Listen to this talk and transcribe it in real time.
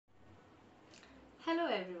Hello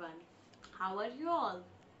everyone, how are you all?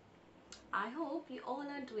 I hope you all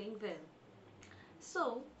are doing well.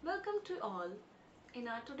 So, welcome to all in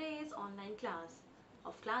our today's online class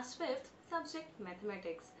of class 5th subject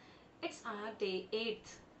mathematics. It's our day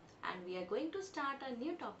 8th and we are going to start a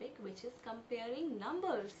new topic which is comparing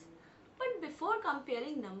numbers. But before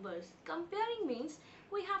comparing numbers, comparing means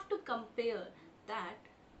we have to compare that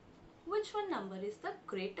which one number is the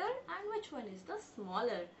greater and which one is the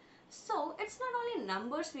smaller. So it's not only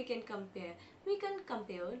numbers we can compare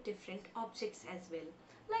different objects as well.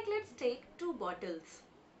 Like let's take two bottles.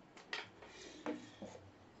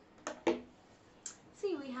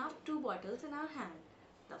 See, we have two bottles in our hand.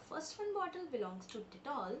 The first one bottle belongs to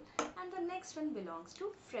Dettol and the next one belongs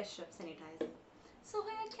to Fresh Up sanitizer. So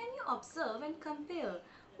here can you observe and compare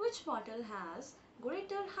which bottle has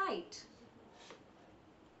greater height?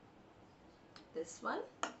 This one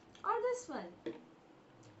or this one?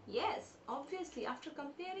 Yes, obviously after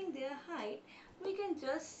comparing their height, we can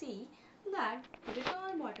just see that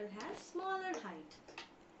Dettol bottle has smaller height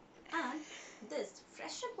and this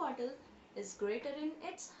fresher bottle is greater in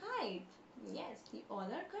its height. Yes, you all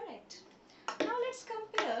are correct. Now let's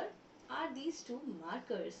compare are these two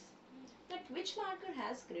markers. That which marker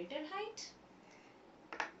has greater height?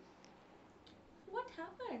 What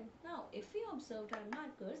happened? Now, if we observed our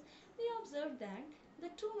markers, we observed that the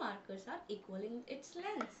two markers are equal in its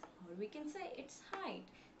length, or we can say its height.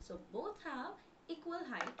 So, both have equal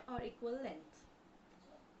height or equal length.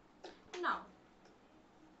 Now,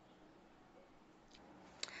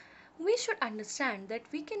 we should understand that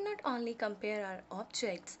we can not only compare our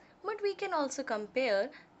objects, but we can also compare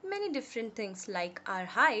many different things like our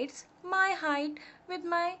heights, my height with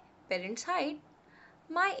my parents' height,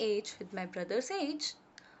 my age with my brother's age,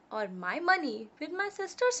 or my money with my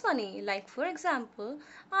sister's money. Like for example,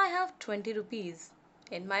 I have 20 rupees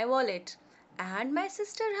in my wallet and my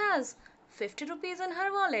sister has 50 rupees in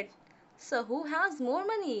her wallet. So who has more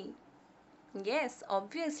money? Yes,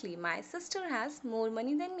 obviously my sister has more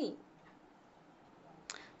money than me.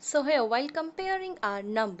 So here while comparing our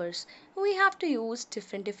numbers, we have to use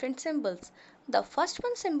different symbols. The first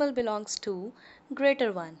one symbol belongs to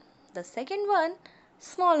greater one. The second one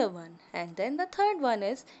smaller one, and then the third one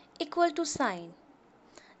is equal to sign.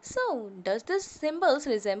 So does this symbols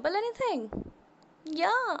resemble anything?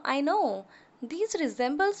 Yeah, I know. These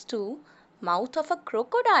resembles to mouth of a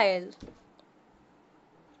crocodile.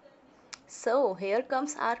 So here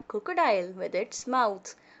comes our crocodile with its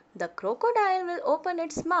mouth. The crocodile will open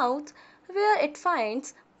its mouth where it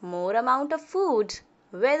finds more amount of food,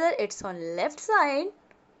 whether it's on left side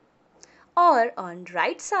or on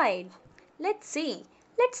right side. Let's see.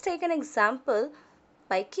 Let's take an example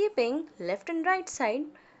by keeping left and right side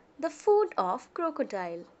the food of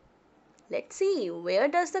crocodile. Let's see, where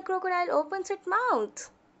does the crocodile opens its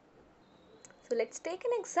mouth? So let's take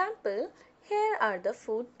an example. Here are the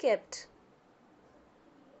food kept.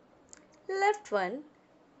 Left one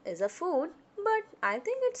is a food, but I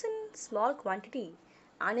think it's in small quantity.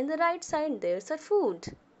 And in the right side there's a food,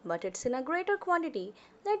 but it's in a greater quantity.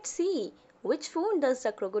 Let's see which food does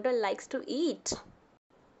the crocodile likes to eat.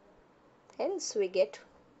 Hence we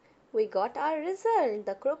got our result.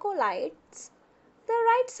 The crocodile's the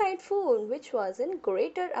right side food which was in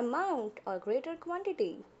greater amount or greater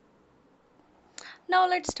quantity. Now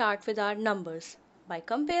let's start with our numbers. By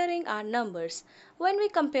comparing our numbers, when we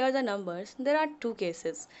compare the numbers, there are two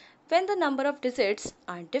cases. When the number of digits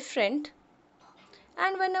are different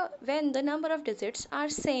and when the number of digits are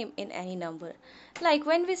same in any number. Like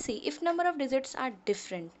when we see if number of digits are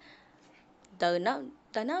different, the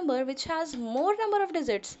number which has more number of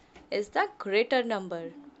digits is the greater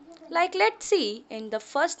number. Like let's see in the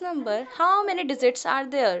first number how many digits are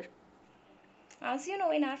there. As you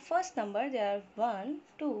know, in our first number there are 1,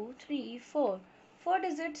 2, 3, 4. 4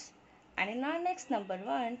 digits. And in our next number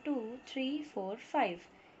 1, 2, 3, 4, 5.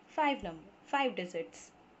 5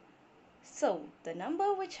 digits. So the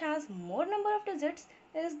number which has more number of digits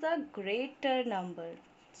is the greater number.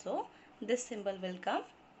 So this symbol will come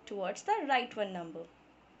towards the right one number.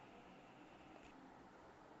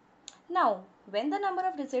 Now when the number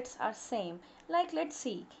of digits are same, like let's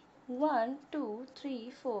see 1, 2,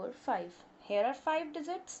 3, 4, 5. Here are 5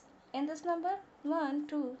 digits in this number 1,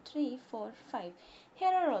 2, 3, 4, 5. Here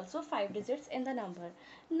are also 5 digits in the number.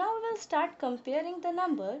 Now we'll start comparing the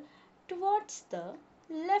number towards the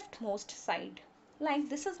leftmost side. Like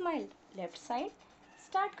this is my left side.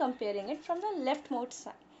 Start comparing it from the leftmost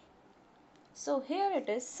side. So here it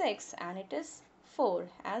is 6 and it is 4.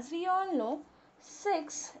 As we all know,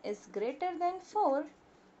 6 is greater than 4.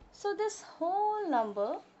 So this whole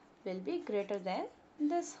number will be greater than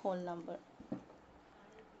this whole number.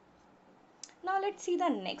 Now let's see the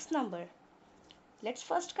next number. Let's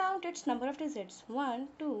first count its number of digits. 1,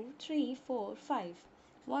 2, 3, 4, 5.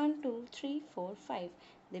 1, 2, 3, 4, 5.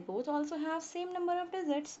 They both also have same number of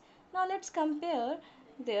digits. Now let's compare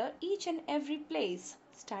their each and every place,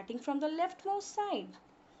 starting from the leftmost side.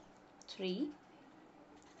 3,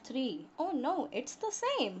 3. Oh no, it's the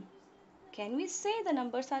same. Can we say the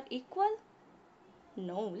numbers are equal?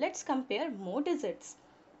 No, let's compare more digits.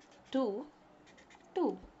 2,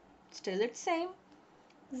 2. Still it's same.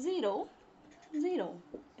 0, 0.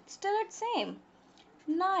 It's still it's same.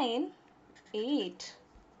 9, 8.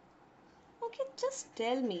 Okay, just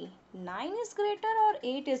tell me, 9 is greater or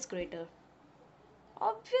 8 is greater?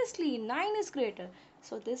 Obviously, 9 is greater.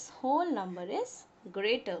 So this whole number is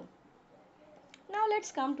greater. Now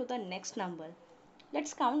let's come to the next number.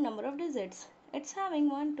 Let's count number of digits. It's having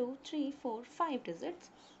 1, 2, 3, 4, 5 digits.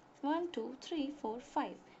 1, 2, 3, 4,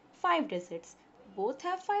 5. 5 digits. Both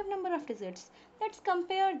have 5 number of digits. Let's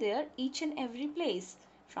compare their each and every place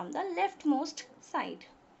from the leftmost side.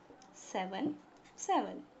 7,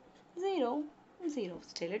 7. 0, 0.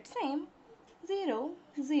 Still it's same. 0,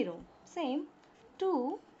 0. Same.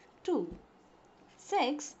 2, 2.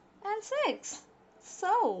 6 and 6.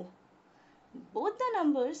 So, both the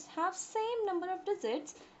numbers have same number of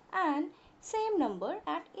digits and same number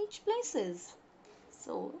at each places.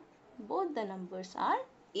 So, both the numbers are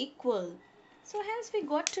equal. So, hence we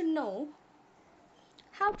got to know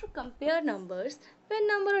how to compare numbers when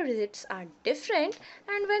number of digits are different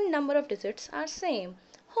and when number of digits are same.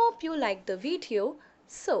 Hope you liked the video.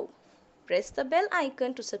 So, press the bell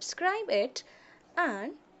icon to subscribe it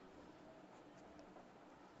and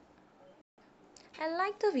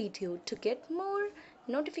like the video to get more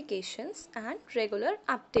notifications and regular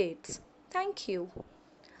updates. Thank you.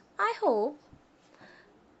 I hope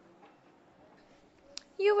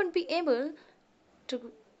you would be able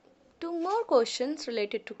to do more questions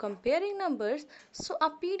related to comparing numbers, so a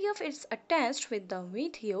PDF is attached with the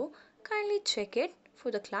video. Kindly check it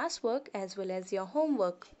for the classwork as well as your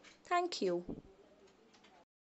homework. Thank you.